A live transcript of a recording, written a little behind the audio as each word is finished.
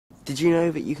Did you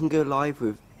know that you can go live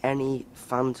with any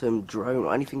Phantom drone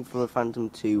or anything from a Phantom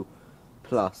 2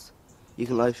 Plus? You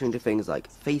can live stream to things like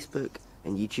Facebook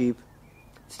and YouTube.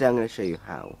 Today I'm going to show you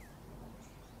how.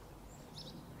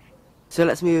 So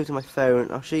let's move over to my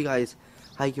phone. I'll show you guys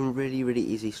how you can really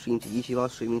easily stream to YouTube. I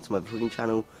was streaming to my vlogging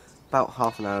channel about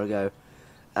half an hour ago.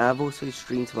 And I've also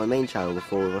streamed to my main channel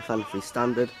before with my Phantom 3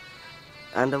 Standard.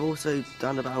 And I've also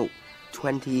done about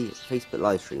 20 Facebook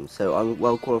live streams, so I'm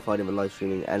well qualified in the live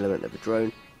streaming element of the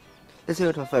drone. Let's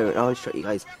go to my phone and I'll show you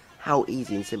guys how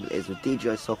easy and simple it is with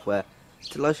DJI software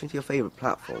to live stream to your favourite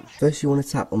platform. First you want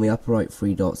to tap on the upper right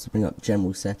 3 dots to bring up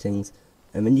general settings,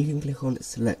 and then you can click on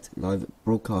select live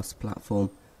broadcast platform,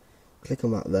 click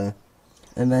on that there,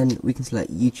 and then we can select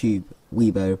YouTube,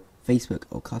 Weibo, Facebook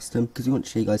or custom, because we want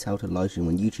to show you guys how to live stream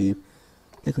on YouTube.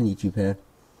 Click on YouTube here.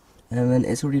 And then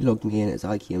it's already logged me in as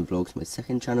iKien Vlogs, my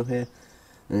second channel here.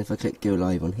 And if I click go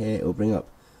live on here, it will bring up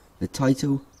the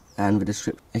title and the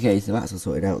description. Okay, so that's all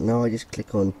sorted out. Now I just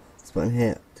click on this button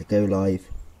here to go live.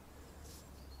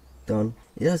 Done.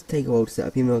 It does take a while to set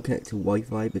up. Email connect to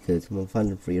Wi-Fi because I'm on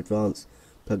Phantom 3 Advanced.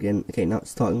 Plug in. Okay, now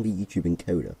it's starting the YouTube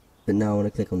encoder. But now I want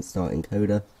to click on start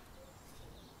encoder.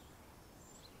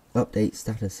 Update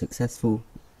status successful.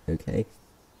 Okay.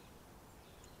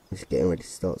 Just getting ready to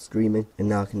start streaming, and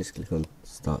now I can just click on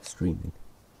start streaming.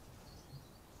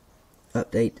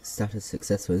 Update status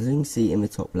successful. As you can see in the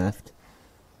top left,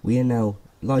 we are now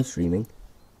live streaming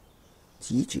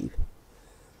to YouTube.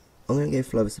 I'm going to go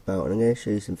fly this about and I'm going to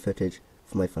show you some footage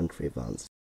from my Phantom 3 Advanced.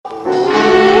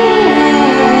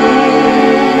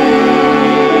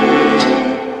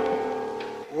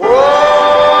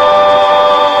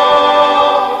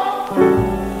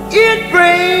 It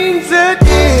brings a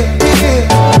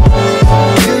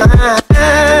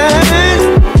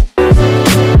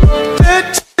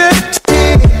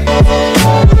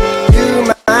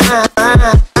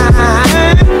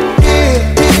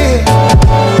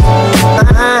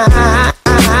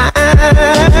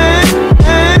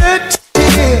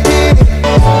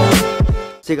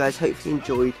So guys, hopefully you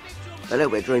enjoyed a little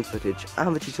bit of drone footage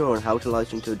and the tutorial on how to live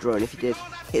stream to a drone. If you did,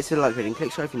 hit the like button,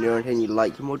 click subscribe if you're new around here and you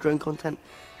like more drone content.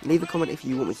 Leave a comment if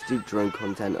you want me to do drone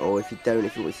content, or if you don't,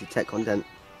 if you want me to do tech content.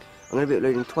 I'm going to be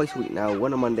uploading twice a week now,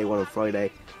 one on Monday, one on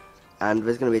Friday, and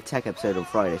there's going to be a tech episode on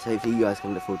Friday, so hopefully you guys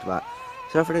can look forward to that.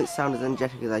 So if I don't sound as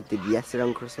energetic as I did yesterday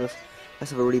on Christmas, I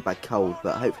have a really bad cold,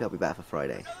 but hopefully I'll be better for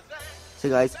Friday. So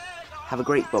guys, have a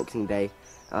great Boxing Day.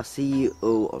 I'll see you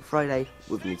all on Friday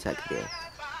with a new tech video.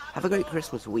 Have a great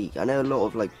Christmas week. I know a lot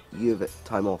of you have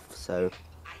time off, so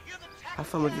have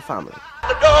fun with your family.